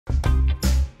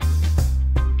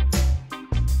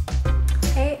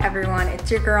everyone, it's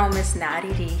your girl Miss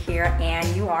Natty D here, and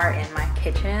you are in my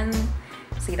kitchen.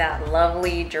 See that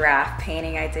lovely giraffe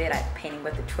painting I did? I painting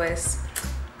with a twist.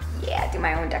 Yeah, I do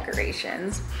my own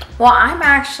decorations. Well, I'm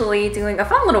actually doing a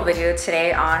fun little video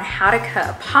today on how to cut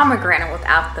a pomegranate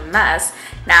without the mess.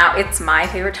 Now, it's my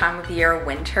favorite time of year,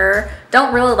 winter.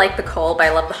 Don't really like the cold, but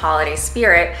I love the holiday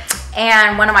spirit.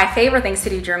 And one of my favorite things to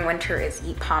do during winter is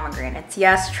eat pomegranates.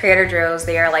 Yes, Trader Joe's,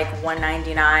 they are like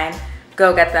 $1.99.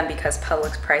 Go get them because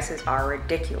Publix prices are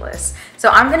ridiculous. So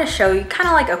I'm gonna show you kind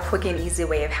of like a quick and easy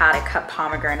way of how to cut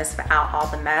pomegranates without all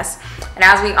the mess. And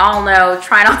as we all know,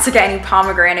 try not to get any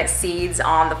pomegranate seeds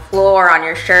on the floor, on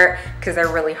your shirt, because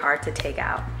they're really hard to take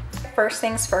out. First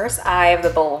things first, I have the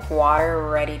bowl of water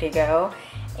ready to go.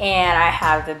 And I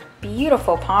have the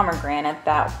beautiful pomegranate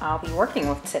that I'll be working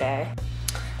with today.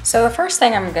 So the first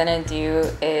thing I'm gonna do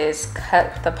is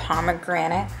cut the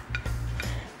pomegranate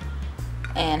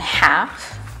in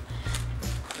half.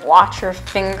 Watch your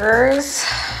fingers.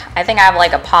 I think I have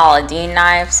like a Paula Deen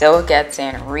knife, so it gets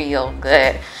in real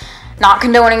good. Not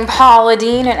condoning Paula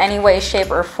Deen in any way,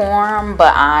 shape, or form,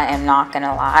 but I am not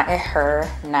gonna lie,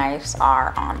 her knives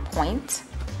are on point.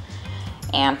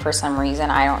 And for some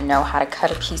reason, I don't know how to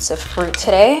cut a piece of fruit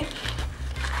today.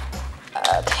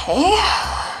 Okay.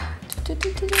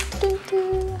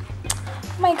 Oh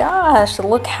my gosh,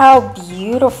 look how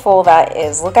beautiful that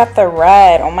is. Look at the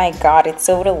red. Oh my god, it's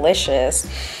so delicious.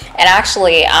 And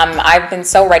actually, I've been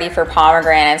so ready for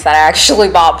pomegranates that I actually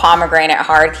bought pomegranate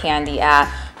hard candy at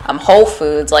Whole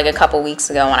Foods like a couple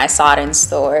weeks ago when I saw it in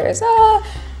stores.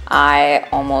 I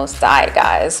almost died,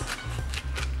 guys.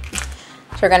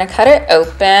 So we're gonna cut it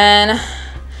open.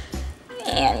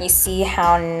 And you see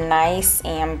how nice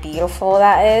and beautiful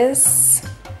that is?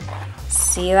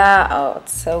 See that? Oh,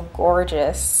 it's so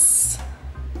gorgeous.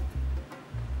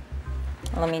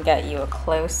 Let me get you a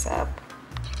close-up.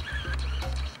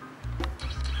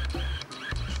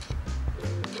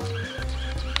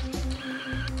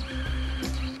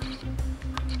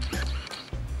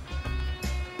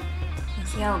 You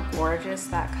see how gorgeous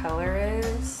that color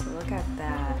is? Look at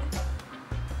that.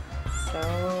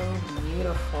 So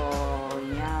beautiful,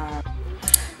 yeah.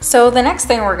 So the next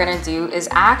thing we're gonna do is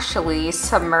actually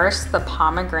submerge the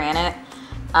pomegranate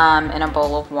in a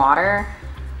bowl of water.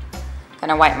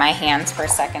 Gonna wipe my hands for a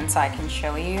second so I can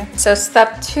show you. So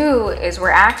step 2 is we're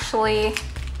actually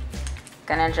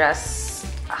gonna just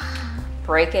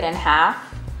break it in half.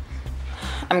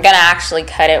 I'm gonna actually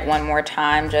cut it one more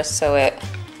time just so it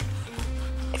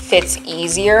fits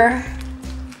easier.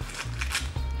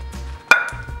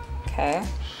 Okay,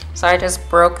 so I just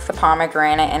broke the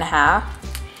pomegranate in half.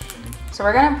 So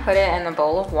we're gonna put it in the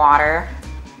bowl of water,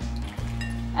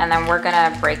 and then we're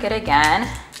gonna break it again.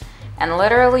 And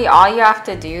literally all you have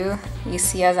to do, you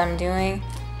see as I'm doing,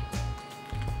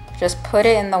 just put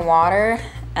it in the water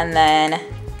and then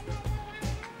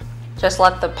just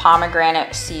let the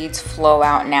pomegranate seeds flow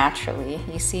out naturally.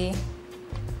 You see?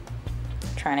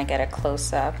 I'm trying to get a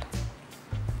close up.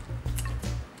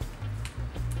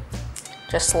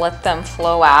 Just let them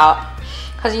flow out.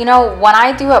 Because you know, when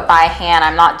I do it by hand,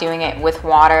 I'm not doing it with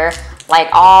water. Like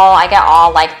I get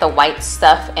all like the white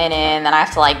stuff in it, and then I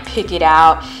have to like pick it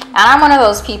out. And I'm one of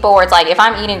those people where it's like, if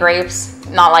I'm eating grapes,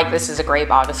 not like this is a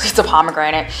grape, obviously it's a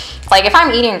pomegranate. Like if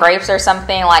I'm eating grapes or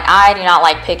something, like I do not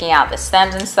like picking out the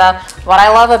stems and stuff. What I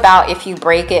love about if you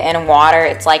break it in water,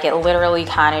 it's like it literally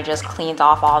kind of just cleans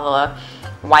off all the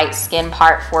white skin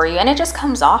part for you, and it just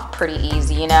comes off pretty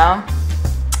easy, you know?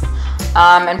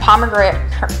 And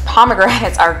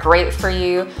pomegranates are great for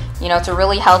you. You know, it's a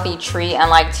really healthy treat, and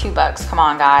like $2. Come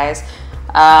on, guys.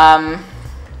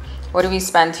 What do we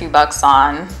spend $2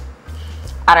 on?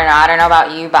 I don't know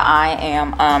about you, but I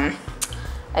am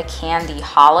a candy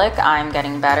holic. I'm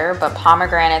getting better, but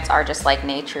pomegranates are just like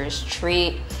nature's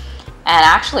treat. And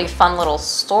actually, fun little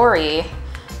story.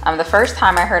 The first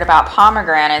time I heard about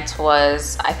pomegranates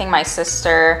was, I think my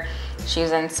sister, she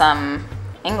was in some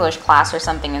English class or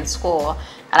something in school,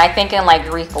 and I think in like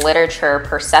Greek literature,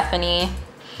 Persephone,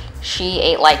 she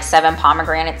ate like 7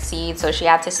 pomegranate seeds, so she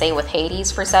had to stay with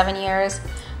Hades for 7 years.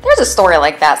 There's a story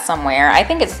like that somewhere. I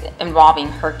think it's involving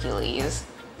Hercules.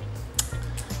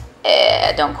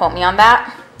 Don't quote me on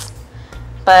that,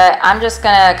 but I'm just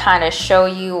gonna kind of show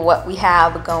you what we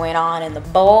have going on in the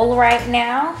bowl right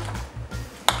now.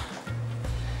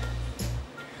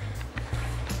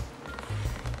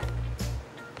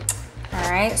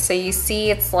 Alright, so you see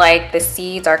it's like the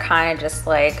seeds are kind of just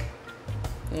like,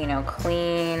 you know,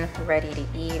 clean, ready to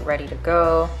eat, ready to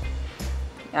go.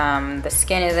 The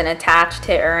skin isn't attached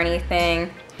to it or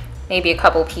anything. Maybe a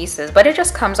couple pieces, but it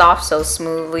just comes off so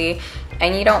smoothly,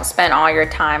 and you don't spend all your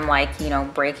time like, you know,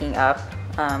 breaking up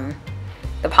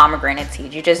the pomegranate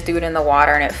seed. You just do it in the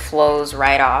water and it flows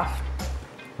right off.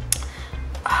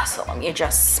 So let me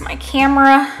adjust my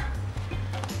camera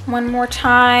one more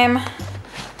time.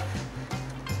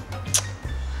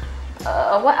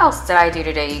 What else did I do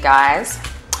today, you guys?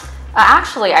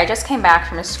 Actually, I just came back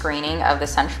from a screening of the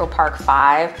Central Park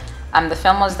 5. The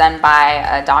film was done by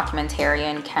a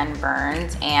documentarian, Ken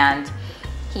Burns, and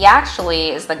he actually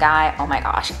is the guy. Oh my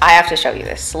gosh, I have to show you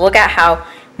this. Look at how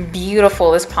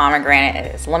beautiful this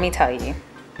pomegranate is. Let me tell you.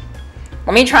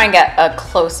 Let me try and get a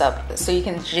close-up so you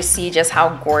can just see just how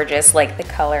gorgeous like the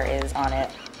color is on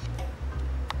it.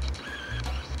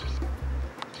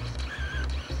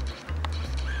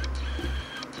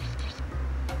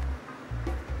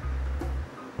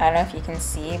 I don't know if you can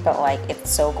see, but like it's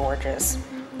so gorgeous.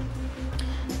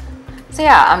 So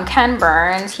yeah, Ken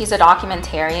Burns, he's a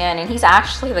documentarian, and he's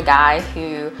actually the guy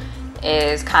who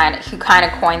kind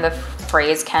of coined the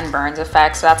phrase Ken Burns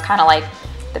effect. So that's kind of like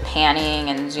the panning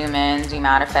and zoom in, zoom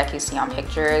out effect you see on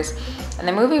pictures. And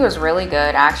the movie was really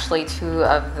good. Actually, 2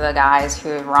 of the guys who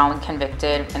were wrongly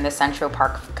convicted in the Central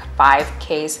Park 5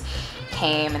 case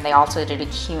came, and they also did a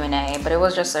Q&A. But it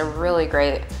was just a really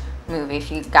great movie.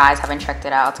 If you guys haven't checked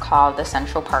it out, it's called The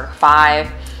Central Park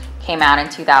 5. Came out in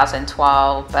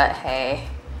 2012, but hey,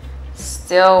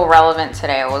 still relevant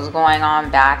today. What was going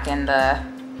on back in the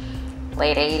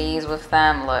late 80s with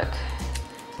them? Look,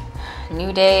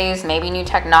 new days, maybe new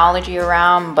technology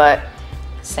around, but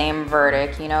same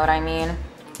verdict, you know what I mean?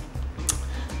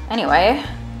 Anyway,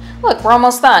 look, we're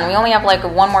almost done. We only have like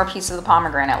 1 more piece of the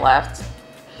pomegranate left.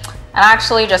 And I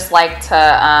actually just like to,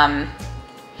 I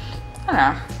don't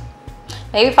know,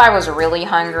 maybe if I was really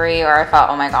hungry or I thought,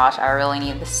 oh my gosh, I really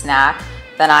need the snack,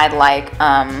 then I'd like,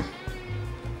 I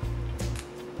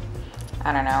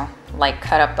don't know, like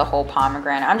cut up the whole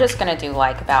pomegranate. I'm just gonna do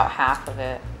like about half of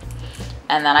it.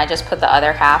 And then I just put the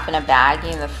other half in a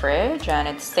baggie in the fridge and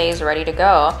it stays ready to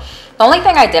go. The only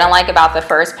thing I didn't like about the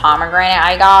first pomegranate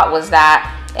I got was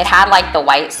that it had like the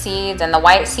white seeds, and the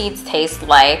white seeds taste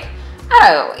like, I don't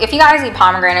know, if you guys eat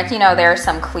pomegranates, you know there are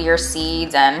some clear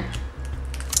seeds, and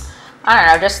I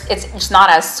don't know, just it's just not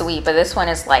as sweet. But this one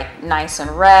is like nice and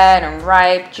red and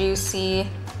ripe, juicy.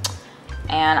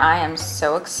 And I am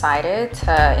so excited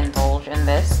to indulge in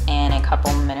this in a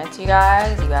couple minutes, you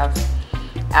guys. You have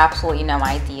absolutely no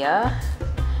idea.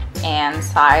 And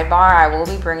sidebar, I will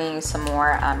be bringing you some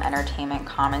more entertainment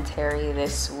commentary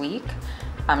this week.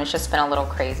 It's just been a little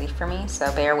crazy for me,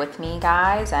 so bear with me,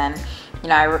 guys. And you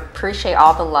know, I appreciate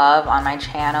all the love on my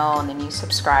channel and the new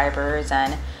subscribers,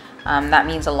 and that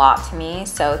means a lot to me,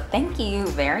 so thank you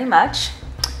very much.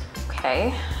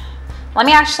 Okay, let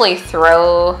me actually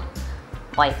throw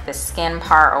like the skin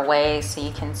part away so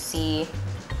you can see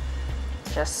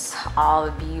just all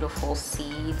the beautiful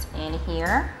seeds in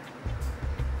here.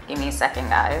 Give me a second,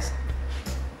 guys.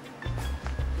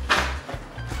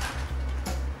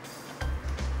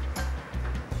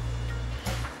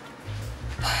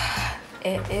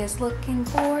 It is looking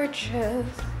gorgeous.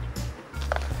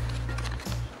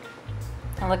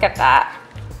 And look at that.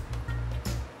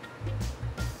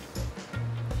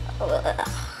 Ugh.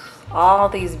 All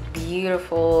these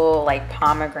beautiful like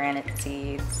pomegranate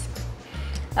seeds.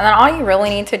 And then all you really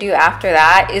need to do after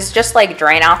that is just like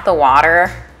drain out the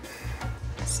water.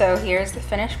 So here's the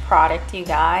finished product, you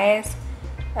guys.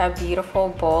 A beautiful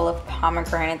bowl of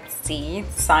pomegranate seeds.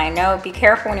 Side note, be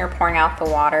careful when you're pouring out the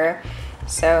water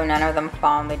so none of them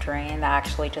fall in the drain. That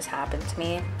actually just happened to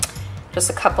me. Just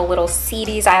a couple little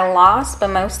seedies I lost, but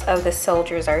most of the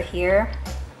soldiers are here.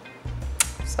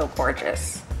 So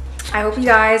gorgeous. I hope you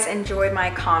guys enjoyed my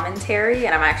commentary,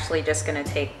 and I'm actually just gonna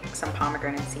take some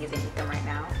pomegranate seeds and eat them right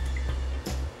now.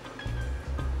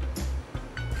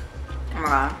 Oh my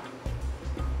god.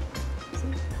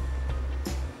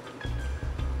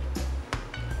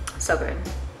 So good.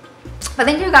 But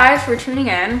thank you guys for tuning in,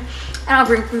 and I'll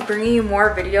be bringing you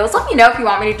more videos. Let me know if you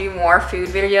want me to do more food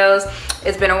videos.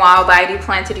 It's been a while, but I do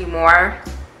plan to do more.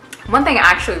 One thing I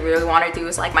actually really want to do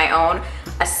is like my own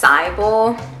acai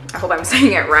bowl. I hope I'm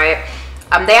saying it right.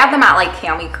 They have them at like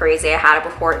Can We Crazy. I had it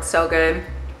before. It's so good.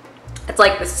 It's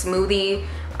like the smoothie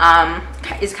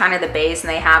is kind of the base, and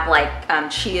they have like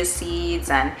chia seeds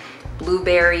and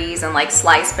blueberries and like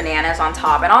sliced bananas on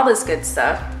top and all this good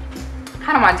stuff.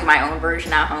 Kind of want to do my own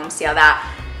version at home, see how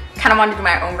that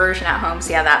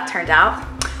turned out.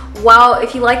 Well,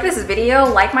 if you like this video,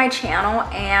 like my channel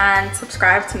and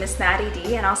subscribe to Miss Natty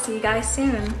D, and I'll see you guys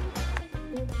soon.